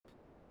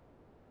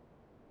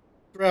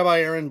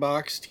Rabbi Aaron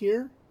Boxt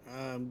here.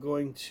 I'm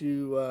going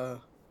to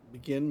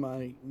begin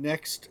my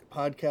next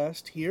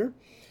podcast here.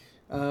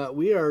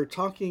 We are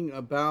talking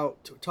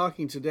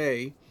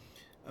today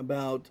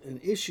about an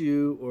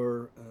issue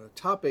or a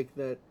topic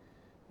that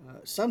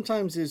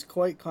sometimes is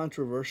quite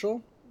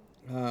controversial,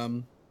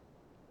 um,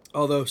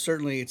 although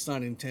certainly it's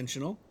not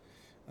intentional.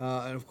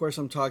 And of course,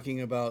 I'm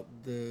talking about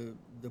the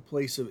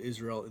place of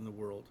Israel in the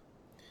world.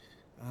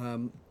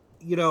 Um,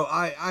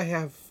 I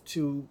have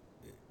to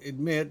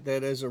admit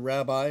that as a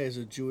rabbi, as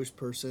a Jewish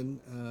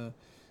person,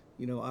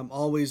 I'm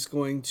always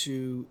going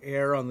to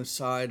err on the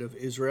side of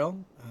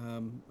Israel,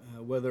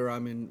 whether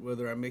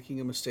I'm making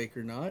a mistake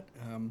or not.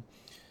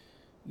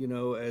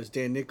 As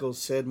Dan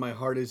Nichols said, my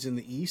heart is in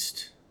the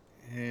East,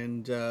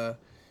 and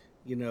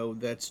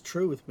that's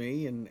true with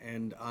me.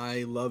 And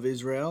I love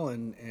Israel,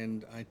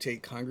 and I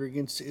take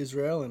congregants to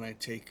Israel, and I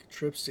take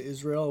trips to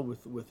Israel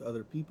with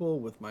other people,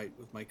 with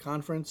my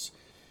conference,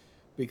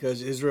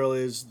 because Israel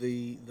is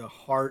the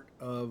heart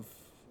of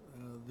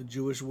the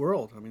Jewish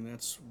world. I mean,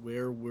 that's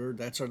where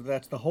that's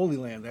the Holy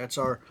Land. That's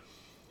our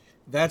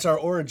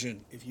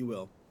origin, if you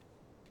will.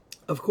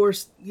 Of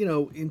course,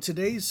 in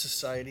today's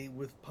society,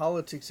 with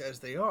politics as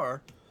they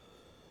are,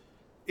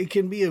 it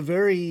can be a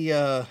very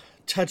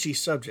touchy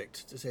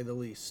subject, to say the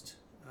least.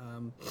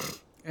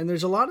 And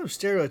there's a lot of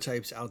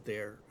stereotypes out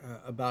there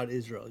about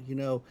Israel.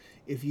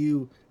 If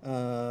you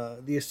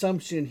the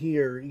assumption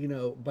here,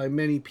 by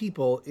many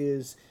people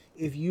is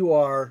if you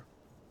are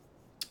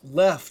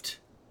left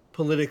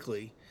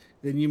politically,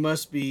 then you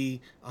must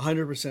be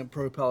 100%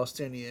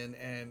 pro-Palestinian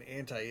and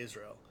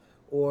anti-Israel.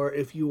 Or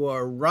if you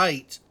are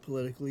right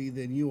politically,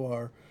 then you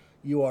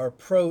are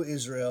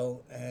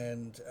pro-Israel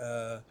and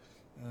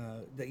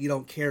that you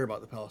don't care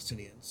about the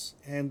Palestinians.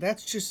 And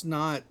that's just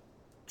not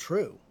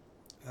true.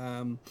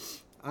 Um,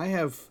 I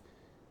have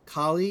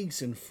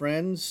colleagues and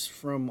friends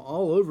from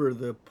all over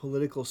the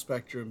political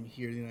spectrum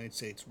here in the United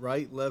States,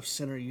 right, left,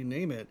 center, you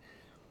name it.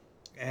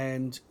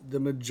 And the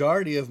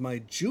majority of my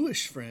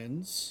Jewish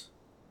friends,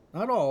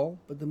 not all,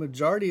 but the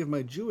majority of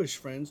my Jewish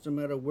friends, no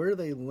matter where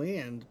they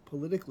land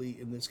politically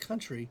in this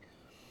country,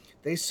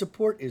 they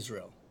support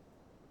Israel.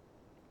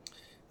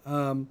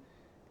 Um,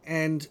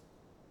 and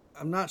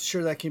I'm not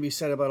sure that can be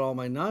said about all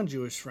my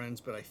non-Jewish friends,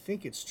 but I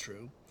think it's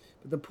true.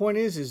 But the point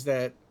is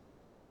that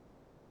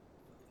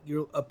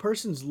a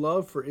person's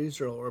love for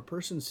Israel or a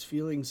person's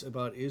feelings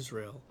about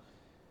Israel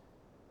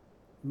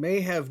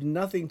may have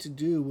nothing to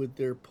do with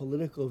their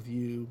political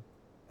view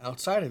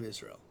outside of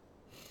Israel.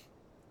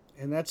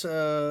 And that's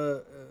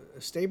a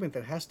statement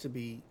that has to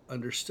be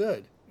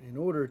understood in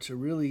order to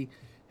really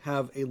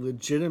have a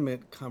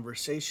legitimate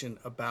conversation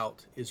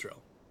about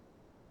Israel.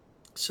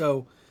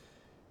 So,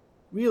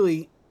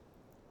 really,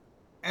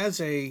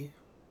 as a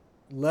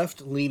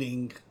left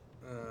leaning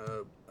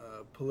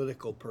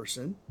political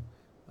person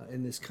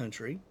in this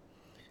country,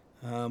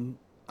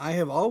 I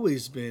have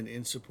always been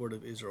in support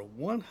of Israel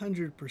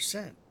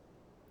 100%.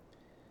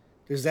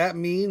 Does that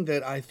mean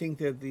that I think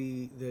that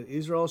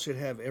Israel should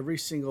have every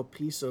single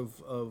piece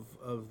of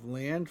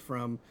land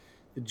from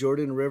the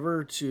Jordan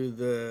River to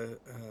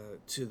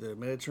the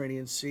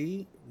Mediterranean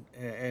Sea,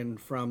 and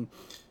from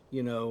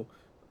you know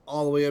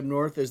all the way up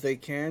north as they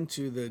can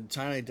to the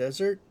Sinai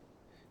Desert?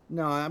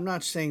 No, I'm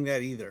not saying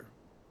that either.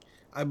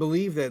 I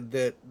believe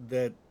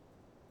that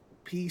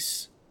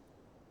peace,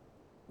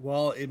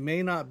 while it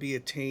may not be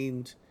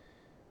obtained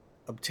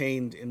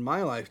in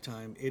my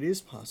lifetime, it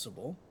is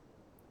possible.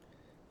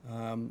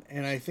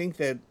 And I think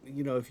that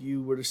if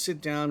you were to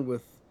sit down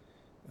with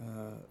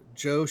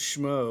Joe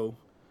Schmo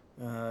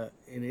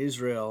in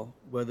Israel,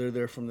 whether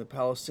they're from the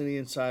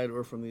Palestinian side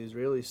or from the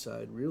Israeli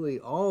side, really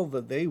all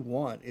that they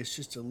want is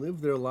just to live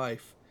their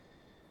life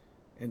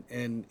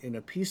and in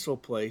a peaceful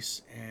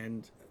place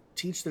and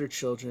teach their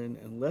children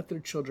and let their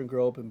children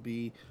grow up and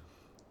be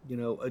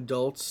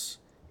adults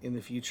in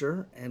the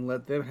future and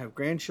let them have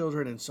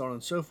grandchildren and so on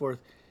and so forth.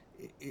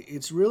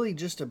 It's really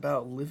just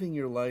about living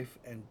your life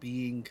and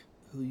being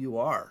who you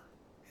are.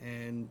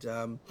 And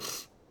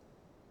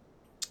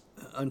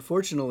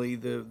unfortunately,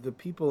 the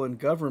people in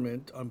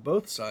government on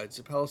both sides,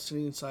 the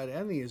Palestinian side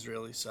and the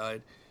Israeli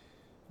side,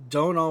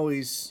 don't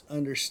always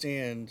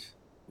understand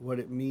what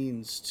it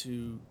means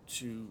to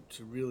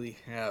really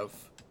have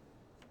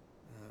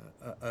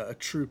a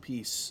true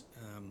peace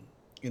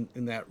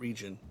in that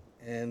region.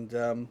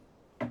 And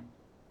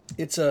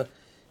it's a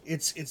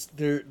it's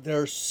there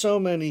are so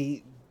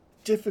many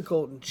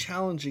difficult and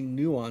challenging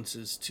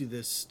nuances to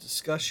this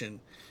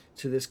discussion,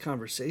 to this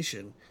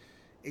conversation.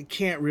 It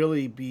can't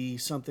really be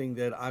something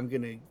that I'm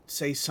going to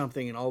say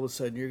something and all of a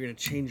sudden you're going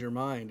to change your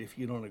mind if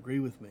you don't agree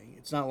with me.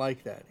 It's not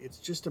like that. It's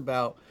just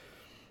about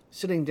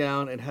sitting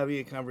down and having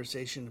a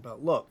conversation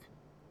about, look,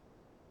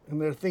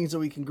 and there are things that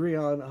we can agree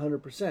on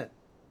 100%,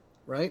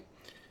 right?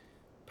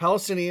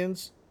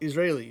 Palestinians,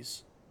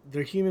 Israelis,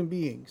 they're human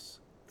beings.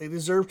 They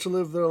deserve to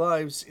live their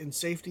lives in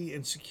safety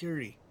and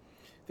security.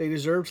 They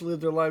deserve to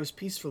live their lives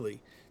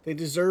peacefully. They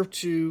deserve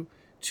to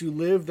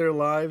live their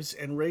lives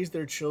and raise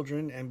their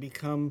children and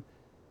become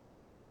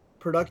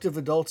productive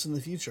adults in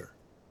the future.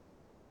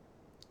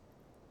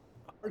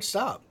 hard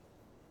stop.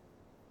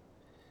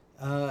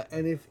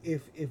 And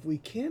if we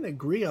can't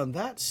agree on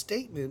that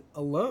statement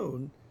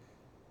alone,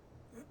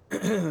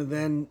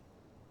 then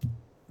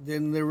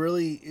there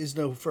really is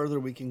no further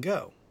we can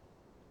go.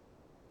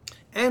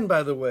 And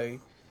by the way,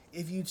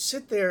 if you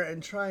sit there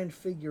and try and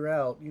figure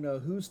out,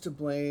 who's to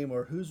blame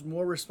or who's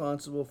more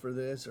responsible for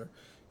this, or,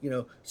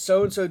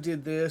 so and so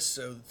did this,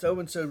 so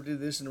and so did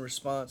this in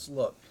response,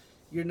 look,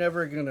 you're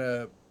never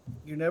gonna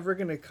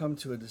come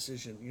to a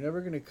decision. You're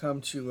never gonna come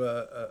to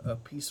a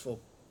peaceful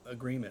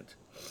agreement.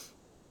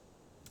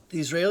 The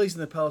Israelis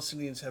and the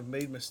Palestinians have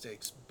made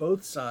mistakes,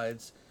 both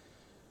sides,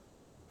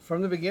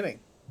 from the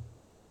beginning.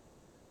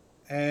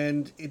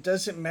 And it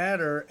doesn't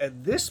matter,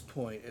 at this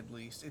point at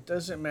least, it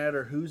doesn't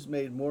matter who's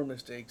made more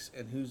mistakes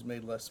and who's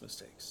made less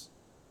mistakes.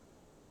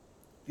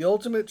 The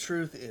ultimate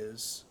truth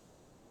is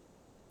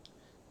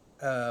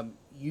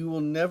you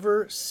will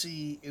never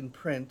see in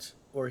print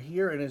or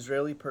hear an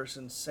Israeli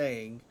person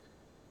saying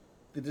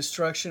the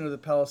destruction of the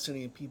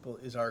Palestinian people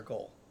is our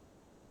goal.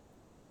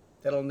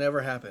 That'll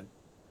never happen.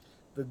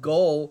 The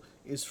goal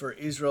is for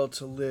Israel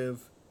to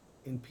live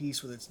in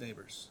peace with its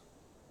neighbors.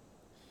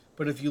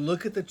 But if you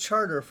look at the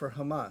charter for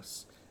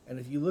Hamas, and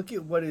if you look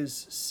at what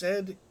is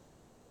said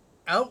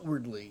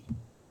outwardly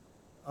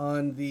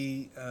on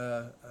the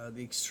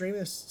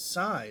extremist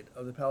side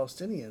of the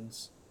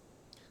Palestinians,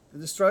 the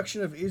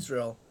destruction of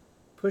Israel,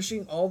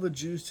 pushing all the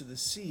Jews to the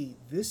sea,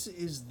 this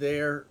is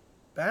their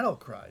battle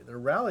cry, their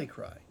rally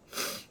cry.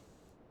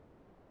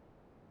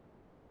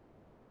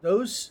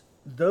 Those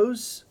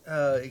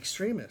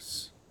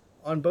extremists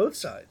on both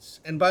sides.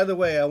 And by the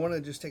way, I want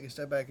to just take a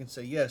step back and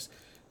say, yes,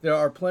 there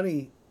are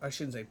plenty, I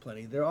shouldn't say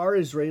plenty, there are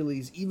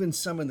Israelis, even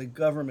some in the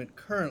government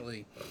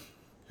currently,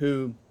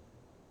 who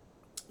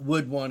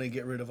would want to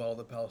get rid of all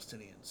the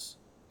Palestinians,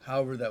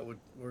 however that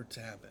were to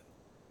happen.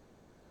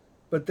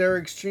 But there are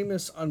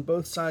extremists on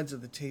both sides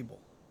of the table.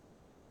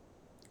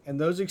 And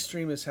those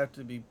extremists have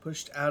to be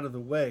pushed out of the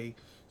way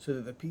so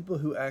that the people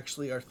who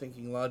actually are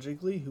thinking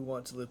logically, who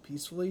want to live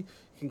peacefully,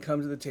 can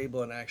come to the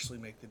table and actually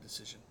make the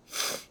decision.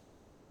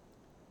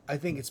 I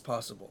think it's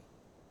possible.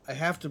 I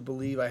have to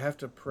believe, I have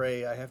to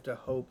pray, I have to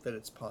hope that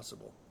it's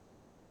possible.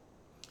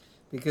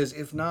 Because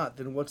if not,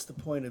 then what's the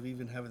point of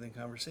even having the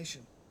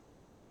conversation?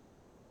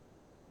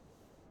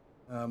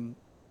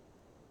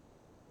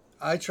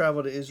 I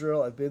travel to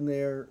Israel. I've been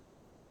there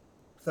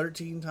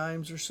 13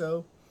 times or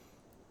so.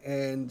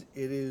 And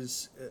it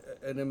is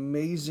an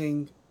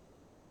amazing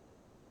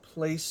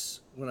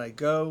place when I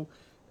go.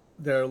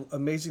 There are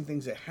amazing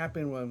things that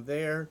happen when I'm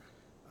there.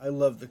 I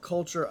love the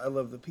culture. I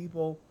love the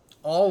people.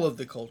 All of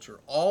the culture.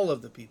 All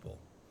of the people.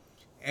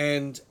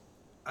 And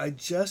I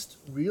just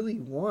really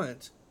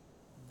want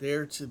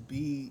there to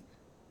be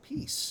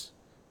peace.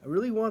 I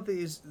really want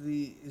the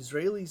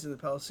Israelis and the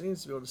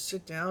Palestinians to be able to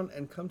sit down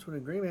and come to an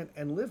agreement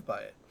and live by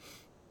it.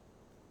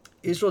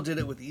 Israel did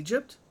it with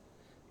Egypt.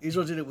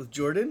 Israel did it with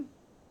Jordan.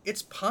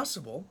 It's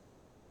possible.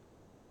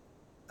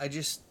 I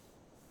just,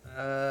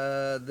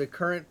 the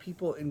current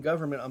people in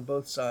government on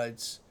both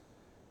sides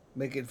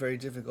make it very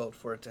difficult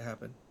for it to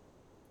happen.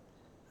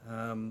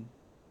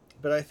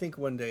 But I think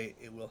one day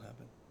it will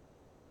happen.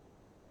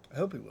 I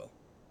hope it will.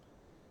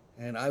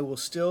 And I will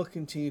still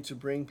continue to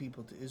bring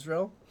people to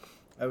Israel.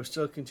 I will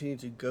still continue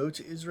to go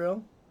to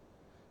Israel.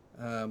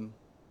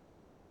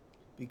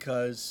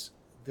 Because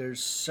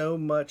there's so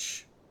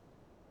much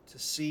to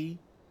see,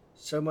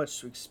 so much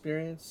to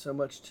experience, so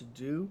much to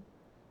do.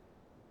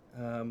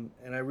 And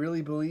I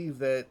really believe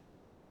that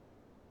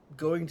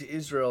going to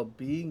Israel,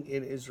 being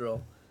in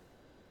Israel,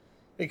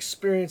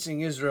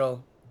 experiencing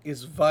Israel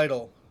is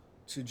vital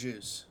to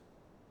Jews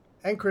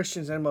and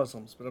Christians and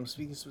Muslims, but I'm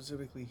speaking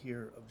specifically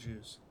here of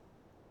Jews.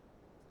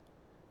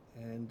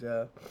 And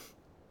I'll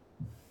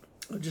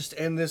just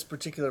end this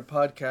particular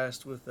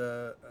podcast with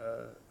a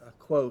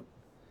quote.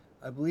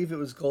 I believe it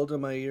was Golda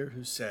Meir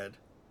who said,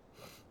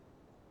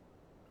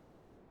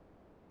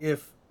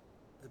 if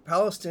the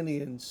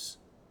Palestinians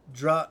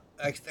drop,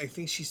 I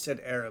think she said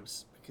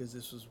Arabs because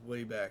this was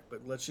way back,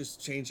 but let's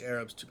just change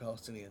Arabs to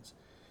Palestinians.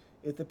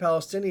 If the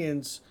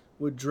Palestinians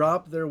would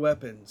drop their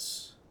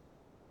weapons,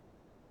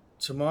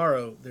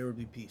 tomorrow there would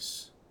be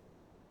peace.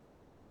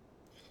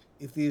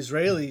 If the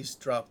Israelis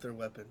drop their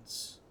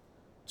weapons,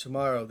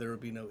 tomorrow there would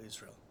be no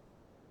Israel.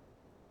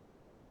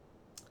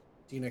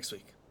 See you next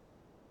week.